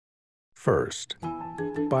First,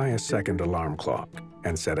 buy a second alarm clock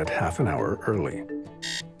and set it half an hour early.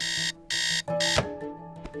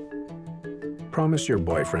 Promise your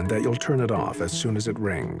boyfriend that you'll turn it off as soon as it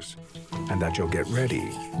rings, and that you'll get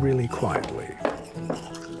ready really quietly.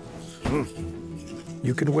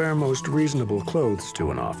 You could wear most reasonable clothes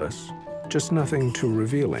to an office, just nothing too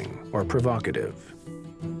revealing or provocative.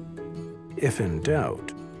 If in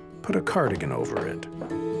doubt, put a cardigan over it.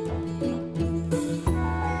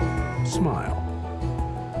 Smile.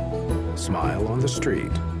 Smile on the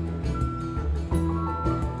street.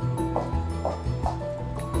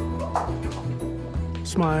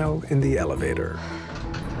 Smile in the elevator.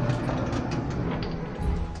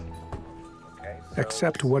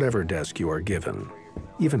 Accept whatever desk you are given,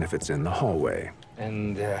 even if it's in the hallway.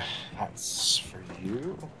 And that's for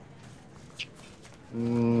you?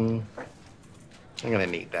 I'm gonna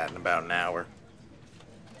need that in about an hour.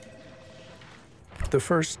 The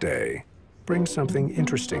first day, bring something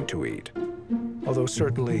interesting to eat, although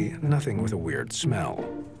certainly nothing with a weird smell.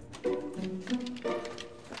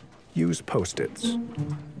 Use Post-its,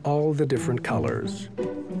 all the different colors,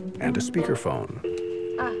 and a speakerphone.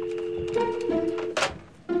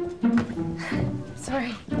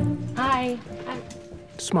 Sorry. Hi.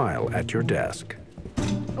 Smile at your desk.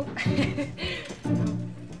 Oh.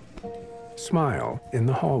 Smile in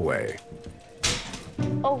the hallway.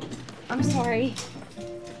 Oh, I'm sorry.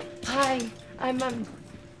 Hi, I'm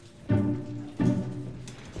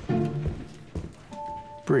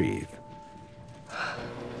Breathe.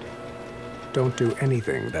 Don't do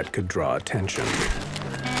anything that could draw attention.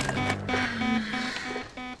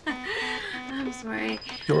 I'm sorry.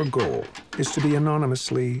 Your goal is to be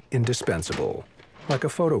anonymously indispensable, like a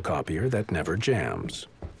photocopier that never jams.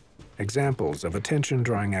 Examples of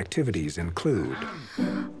attention-drawing activities include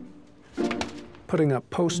putting up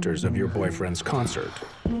posters of your boyfriend's concert,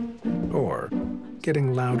 or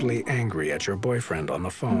getting loudly angry at your boyfriend on the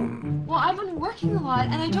phone. Well, I've been working a lot,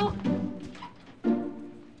 and I don't...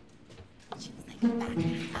 She was like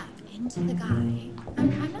backing up into the guy.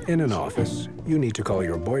 I'm not... In an office, you need to call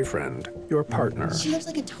your boyfriend your partner. She looks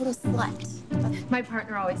like a total slut. My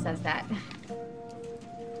partner always says that.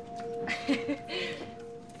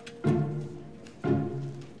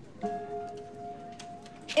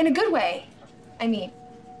 In a good way, I mean.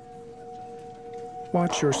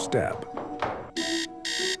 Watch your step.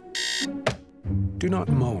 Do not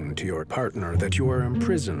moan to your partner that you are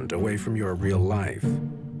imprisoned away from your real life,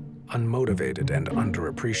 unmotivated and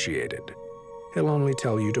underappreciated. He'll only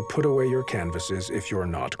tell you to put away your canvases if you're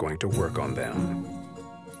not going to work on them.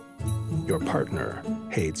 Your partner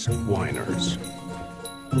hates whiners.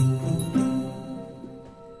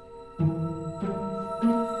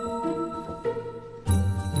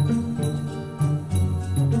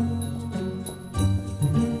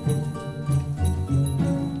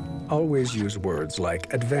 Always use words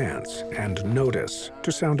like advance and notice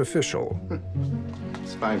to sound official.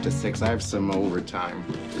 It's 5 to 6. I have some overtime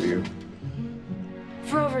for you.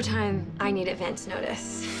 For overtime, I need advance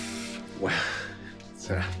notice. Well, it's,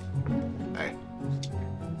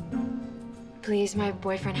 Please, my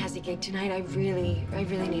boyfriend has a gig tonight. I really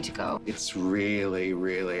need to go. It's really,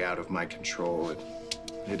 really out of my control.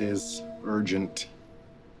 It is urgent.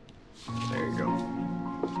 There you go.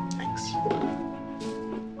 Thanks.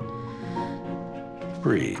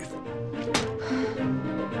 Breathe.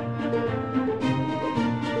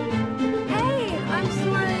 Hey, I'm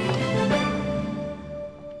sorry.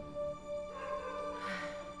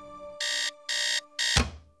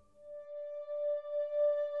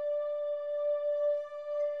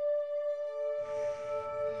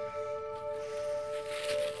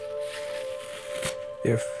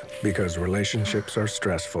 If, because relationships are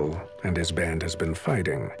stressful and his band has been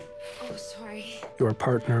fighting, Oh, sorry. your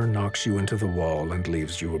partner knocks you into the wall and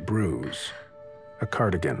leaves you a bruise, a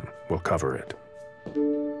cardigan will cover it.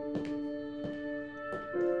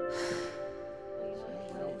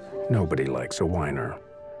 Nobody likes a whiner.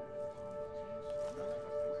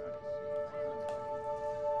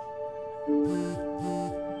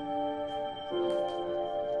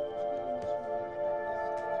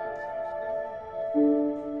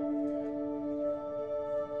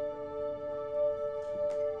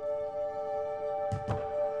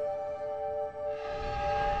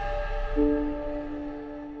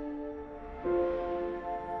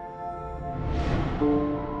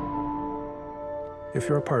 If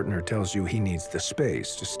your partner tells you he needs the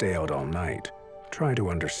space to stay out all night, try to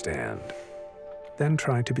understand. Then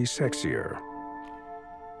try to be sexier.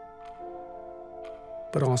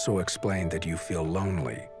 But also explain that you feel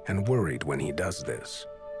lonely and worried when he does this.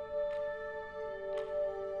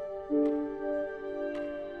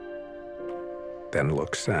 then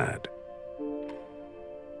look sad.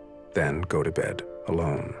 Then go to bed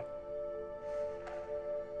alone.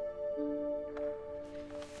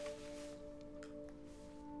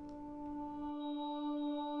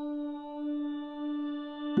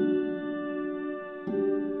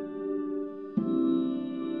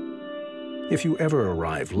 If you ever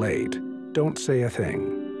arrive late, don't say a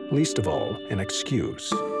thing, least of all an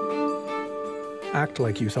excuse. Act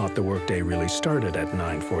like you thought the workday really started at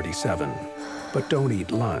 9:47, but don't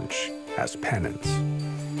eat lunch as penance.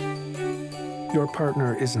 Your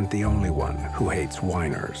partner isn't the only one who hates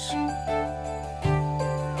whiners.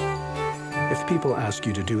 If people ask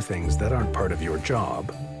you to do things that aren't part of your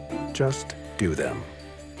job, just do them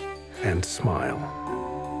and smile.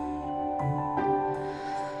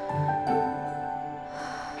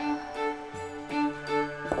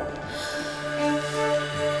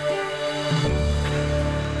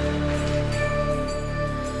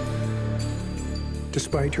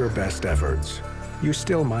 Despite your best efforts, you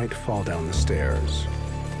still might fall down the stairs.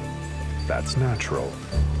 That's natural.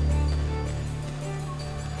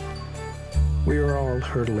 We are all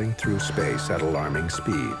hurtling through space at alarming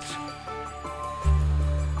speeds.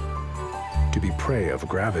 To be prey of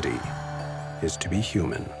gravity is to be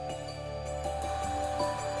human.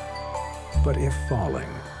 But if falling,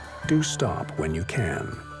 do stop when you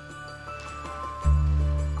can.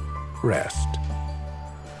 Rest.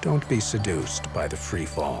 Don't be seduced by the free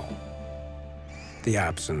fall. The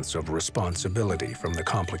absence of responsibility from the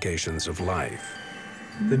complications of life.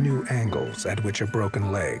 The new angles at which a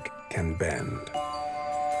broken leg can bend.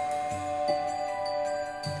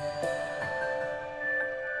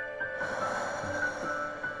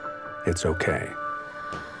 It's okay.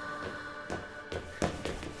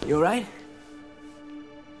 You all right?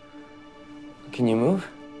 Can you move?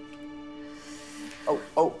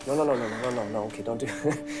 Oh, no, okay, don't do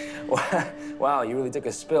Wow, you really took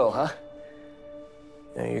a spill, huh?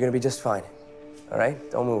 Yeah, you're gonna be just fine, all right?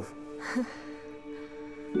 Don't move.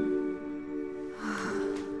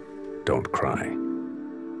 Don't cry.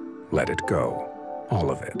 Let it go,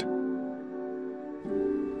 all of it.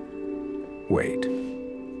 Wait.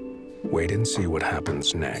 Wait and see what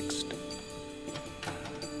happens next.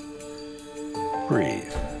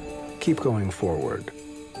 Breathe. Keep going forward.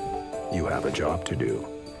 You have a job to do.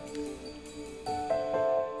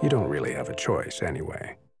 You don't really have a choice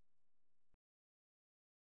anyway.